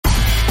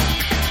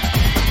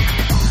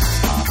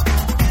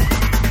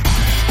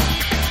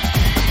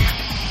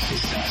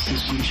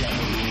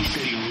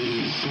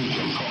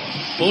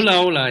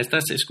Hola, hola,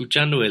 estás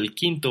escuchando el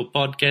quinto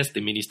podcast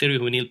de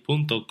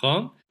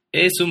ministeriojuvenil.com.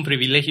 Es un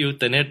privilegio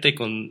tenerte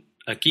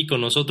aquí con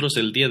nosotros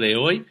el día de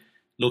hoy.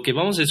 Lo que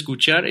vamos a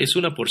escuchar es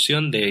una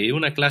porción de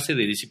una clase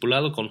de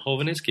discipulado con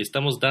jóvenes que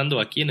estamos dando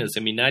aquí en el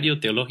Seminario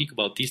Teológico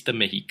Bautista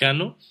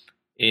Mexicano,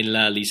 en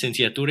la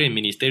licenciatura en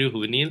Ministerio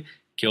Juvenil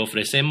que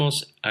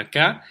ofrecemos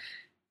acá.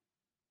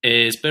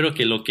 Espero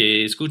que lo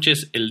que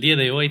escuches el día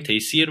de hoy te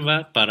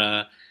sirva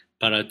para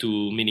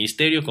tu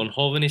ministerio con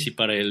jóvenes y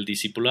para el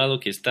discipulado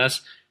que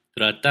estás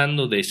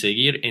tratando de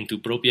seguir en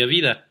tu propia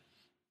vida.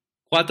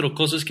 4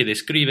 cosas que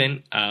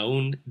describen a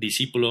un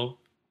discípulo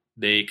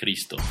de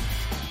Cristo.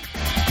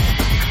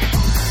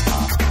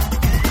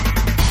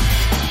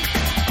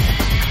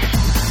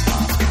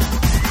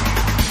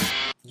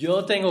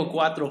 Yo tengo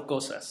 4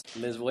 cosas.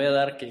 Les voy a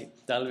dar que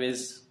tal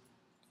vez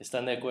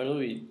están de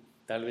acuerdo y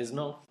tal vez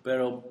no.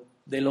 Pero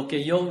de lo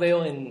que yo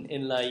veo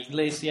en la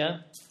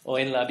iglesia o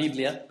en la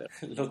Biblia,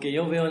 lo que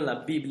yo veo en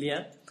la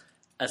Biblia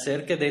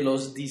acerca de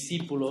los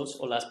discípulos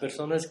o las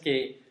personas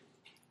que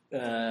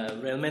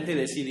realmente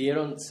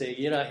decidieron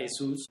seguir a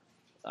Jesús,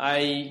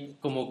 hay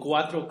como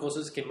 4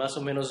 cosas que más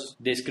o menos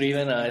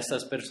describen a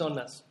estas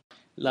personas.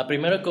 La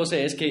primera cosa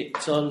es que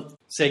son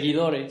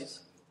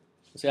seguidores.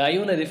 O sea, hay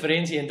una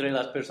diferencia entre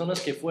las personas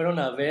que fueron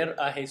a ver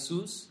a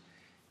Jesús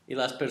y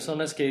las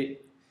personas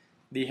que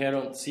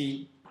dijeron,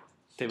 sí,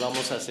 te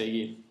vamos a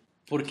seguir.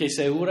 Porque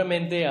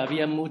seguramente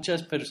había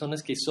muchas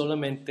personas que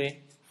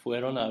solamente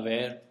fueron a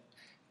ver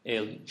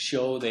el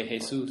show de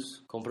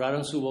Jesús.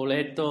 Compraron su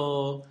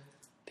boleto,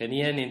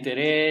 tenían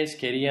interés,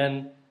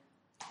 querían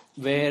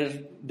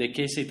ver de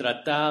qué se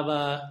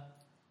trataba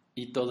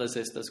y todas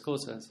estas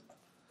cosas.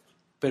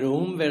 Pero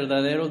un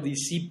verdadero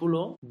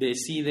discípulo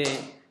decide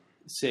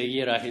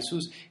seguir a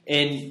Jesús.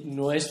 En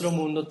nuestro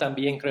mundo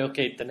también creo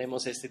que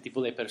tenemos este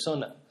tipo de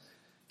persona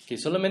que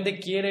solamente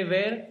quiere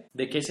ver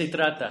de qué se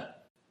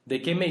trata,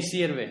 de qué me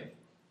sirve,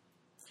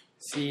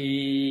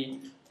 si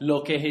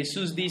lo que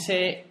Jesús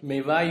dice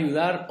me va a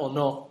ayudar o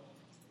no.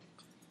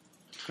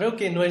 Creo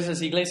que en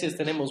nuestras iglesias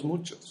tenemos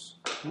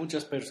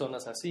muchas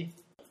personas así.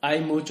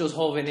 Hay muchos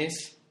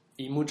jóvenes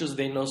y muchos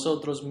de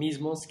nosotros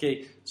mismos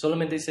que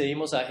solamente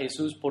seguimos a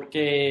Jesús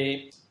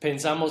porque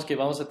pensamos que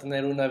vamos a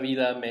tener una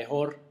vida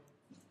mejor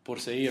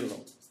por seguirlo.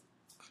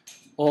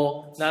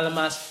 O nada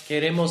más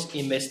queremos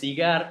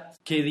investigar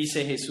qué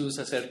dice Jesús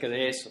acerca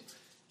de eso.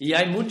 Y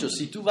hay muchos.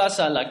 Si tú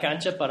vas a la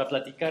cancha para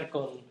platicar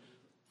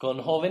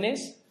con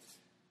jóvenes,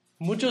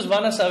 muchos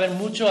van a saber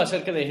mucho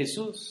acerca de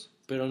Jesús,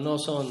 pero no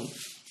son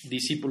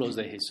discípulos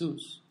de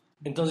Jesús.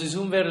 Entonces,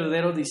 un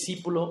verdadero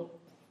discípulo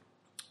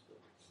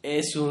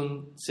es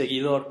un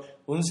seguidor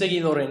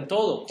en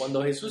todo.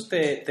 Cuando Jesús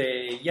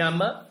te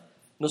llama,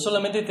 no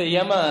solamente te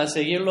llama a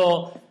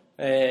seguirlo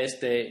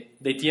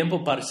de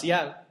tiempo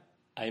parcial.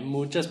 Hay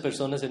muchas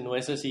personas en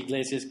nuestras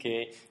iglesias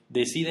que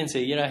deciden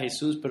seguir a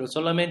Jesús, pero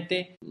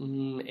solamente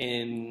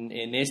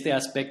en este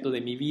aspecto de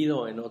mi vida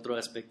o en otro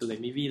aspecto de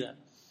mi vida.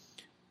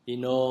 Y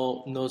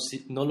no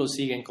lo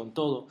siguen con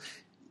todo.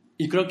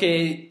 Y creo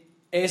que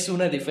es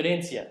una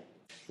diferencia.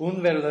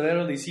 Un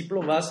verdadero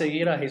discípulo va a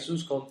seguir a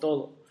Jesús con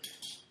todo.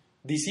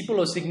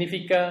 Discípulo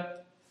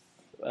significa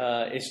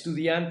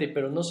estudiante,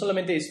 pero no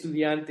solamente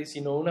estudiante,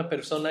 sino una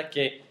persona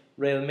que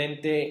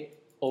realmente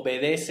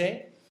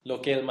obedece lo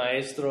que el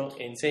maestro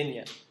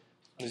enseña.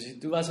 Entonces, si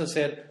tú vas a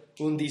ser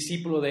un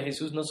discípulo de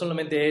Jesús, no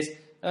solamente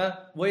es,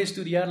 voy a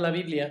estudiar la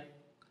Biblia,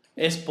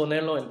 es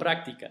ponerlo en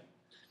práctica.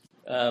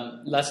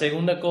 La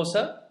segunda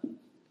cosa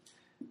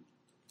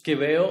que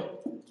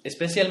veo,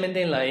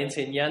 especialmente en la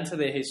enseñanza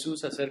de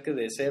Jesús acerca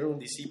de ser un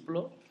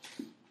discípulo,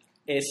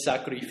 es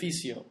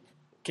sacrificio.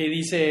 ¿Qué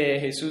dice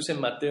Jesús en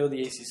Mateo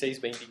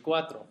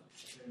 16:24?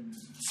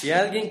 Si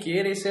alguien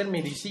quiere ser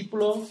mi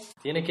discípulo,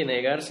 tiene que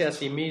negarse a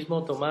sí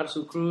mismo, tomar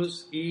su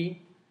cruz y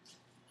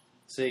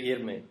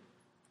seguirme.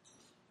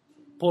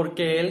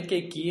 Porque el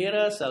que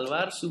quiera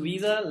salvar su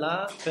vida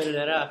la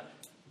perderá,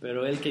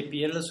 pero el que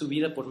pierda su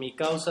vida por mi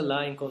causa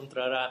la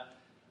encontrará.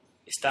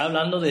 ¿Está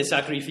hablando de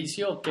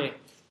sacrificio o qué?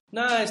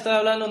 Nada, está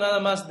hablando nada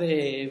más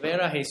de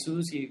ver a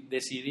Jesús y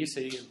decidir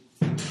seguir.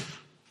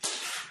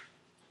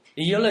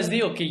 Y yo les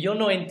digo que yo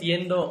no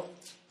entiendo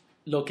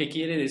lo que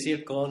quiere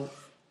decir con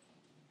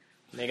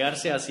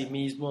negarse a sí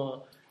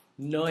mismo.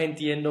 No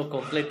entiendo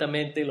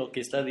completamente lo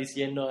que está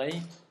diciendo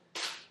ahí.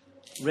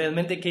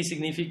 Realmente, ¿qué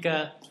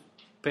significa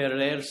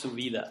perder su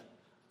vida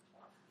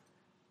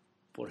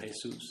por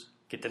Jesús?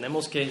 ¿Que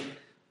tenemos que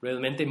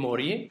realmente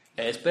morir?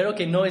 Espero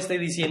que no esté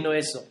diciendo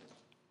eso,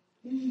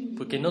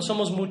 porque no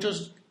somos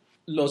muchos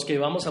los que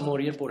vamos a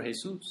morir por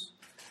Jesús.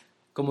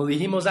 Como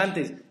dijimos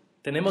antes,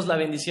 tenemos la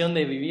bendición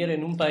de vivir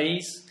en un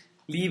país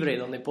libre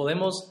donde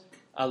podemos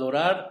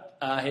adorar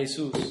a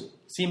Jesús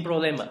sin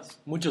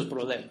problemas, muchos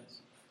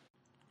problemas.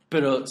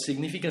 Pero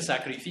significa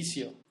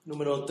sacrificio.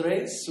 Número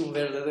 3, un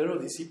verdadero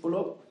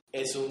discípulo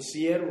es un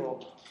siervo.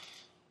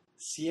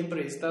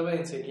 Siempre estaba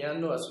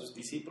enseñando a sus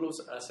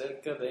discípulos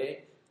acerca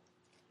de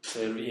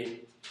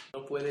servir.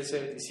 No puede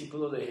ser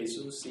discípulo de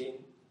Jesús sin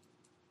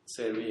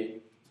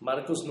servir.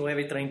 Marcos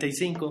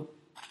 9:35.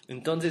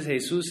 Entonces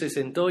Jesús se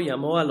sentó,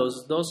 llamó a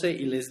los 12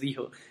 y les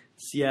dijo: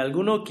 si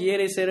alguno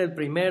quiere ser el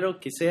primero,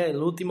 que sea el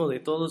último de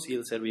todos y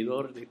el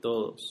servidor de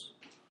todos.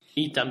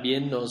 Y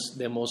también nos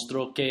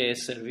demostró qué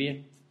es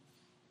servir,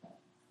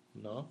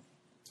 ¿no?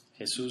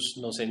 Jesús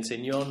nos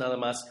enseñó nada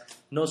más,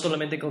 no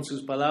solamente con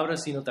sus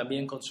palabras, sino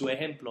también con su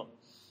ejemplo.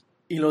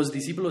 Y los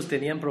discípulos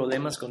tenían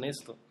problemas con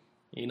esto,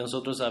 y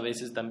nosotros a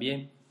veces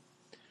también.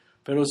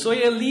 Pero soy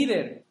el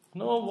líder,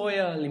 no voy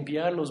a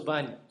limpiar los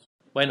baños.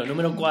 Bueno,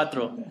 número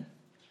 4,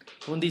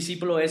 un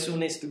discípulo es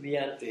un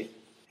estudiante.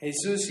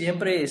 Jesús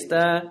siempre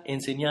está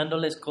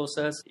enseñándoles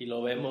cosas, y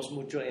lo vemos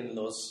mucho en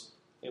los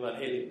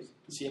evangelios.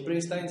 Siempre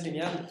está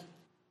enseñando.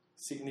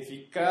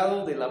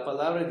 Significado de la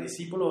palabra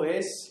discípulo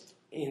es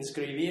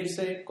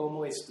inscribirse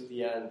como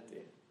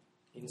estudiante.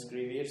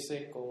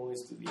 Inscribirse como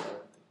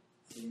estudiante.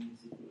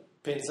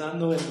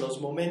 Pensando en los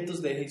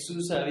momentos de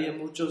Jesús, había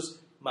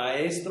muchos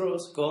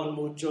maestros con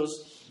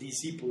muchos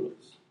discípulos.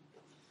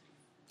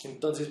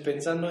 Entonces,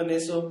 pensando en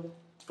eso,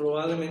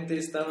 probablemente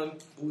estaban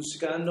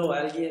buscando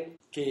a alguien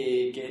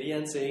que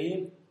querían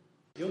seguir.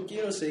 Yo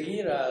quiero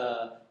seguir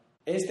a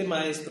este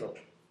maestro,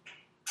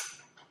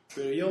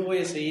 pero yo voy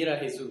a seguir a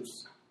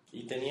Jesús.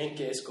 Y tenían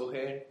que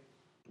escoger.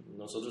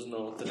 Nosotros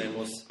no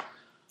tenemos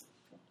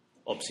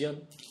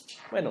opción.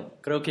 Bueno,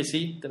 creo que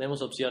sí,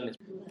 tenemos opciones.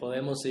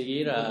 Podemos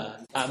seguir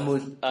a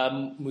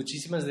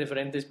muchísimas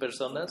diferentes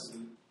personas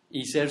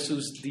y ser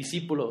sus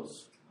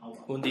discípulos.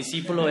 Un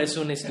discípulo es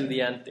un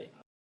estudiante.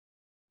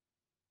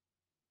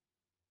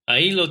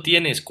 Ahí lo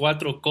tienes,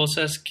 4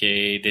 cosas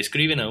que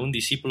describen a un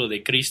discípulo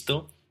de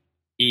Cristo.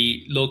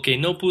 Y lo que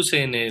no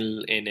puse en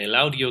el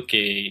audio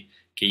que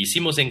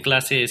hicimos en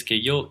clase es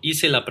que yo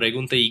hice la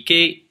pregunta: ¿y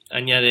qué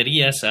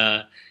añadirías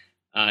a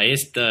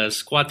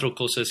estas 4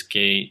 cosas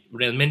que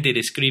realmente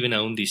describen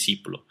a un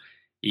discípulo?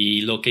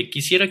 Y lo que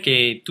quisiera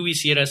que tú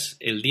hicieras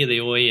el día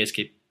de hoy es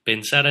que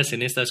pensaras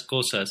en estas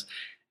cosas,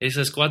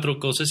 esas 4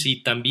 cosas,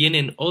 y también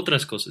en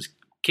otras cosas.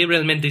 ¿Qué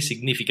realmente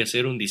significa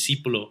ser un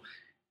discípulo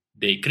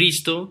de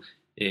Cristo?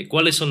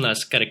 ¿Cuáles son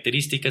las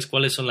características?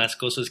 ¿Cuáles son las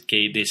cosas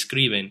que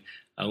describen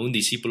a un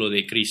discípulo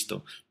de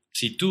Cristo?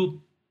 Si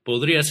tú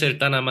podrías ser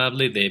tan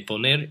amable de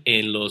poner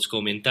en los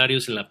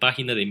comentarios en la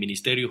página de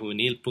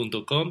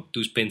ministeriojuvenil.com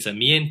tus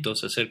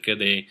pensamientos acerca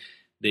de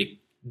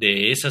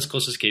esas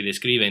cosas que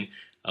describen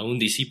a un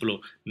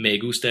discípulo. Me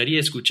gustaría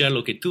escuchar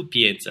lo que tú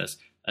piensas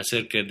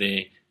acerca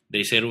de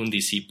ser un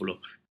discípulo.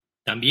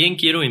 También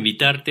quiero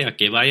invitarte a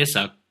que vayas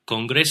a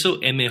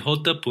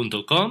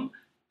congresomj.com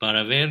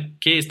para ver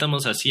qué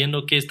estamos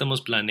haciendo, qué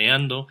estamos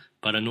planeando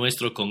para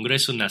nuestro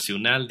Congreso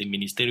Nacional de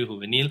Ministerio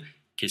Juvenil,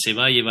 que se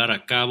va a llevar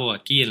a cabo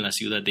aquí en la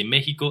Ciudad de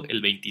México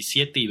el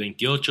 27 y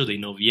 28 de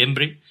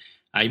noviembre.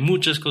 Hay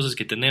muchas cosas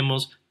que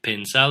tenemos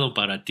pensado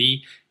para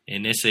ti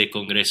en ese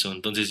congreso.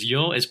 Entonces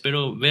yo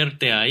espero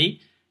verte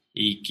ahí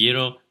y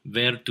quiero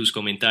ver tus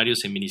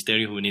comentarios en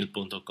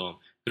ministeriojuvenil.com.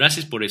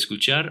 Gracias por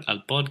escuchar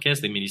al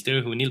podcast de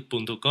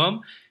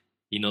ministeriojuvenil.com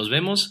y nos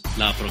vemos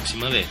la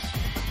próxima vez.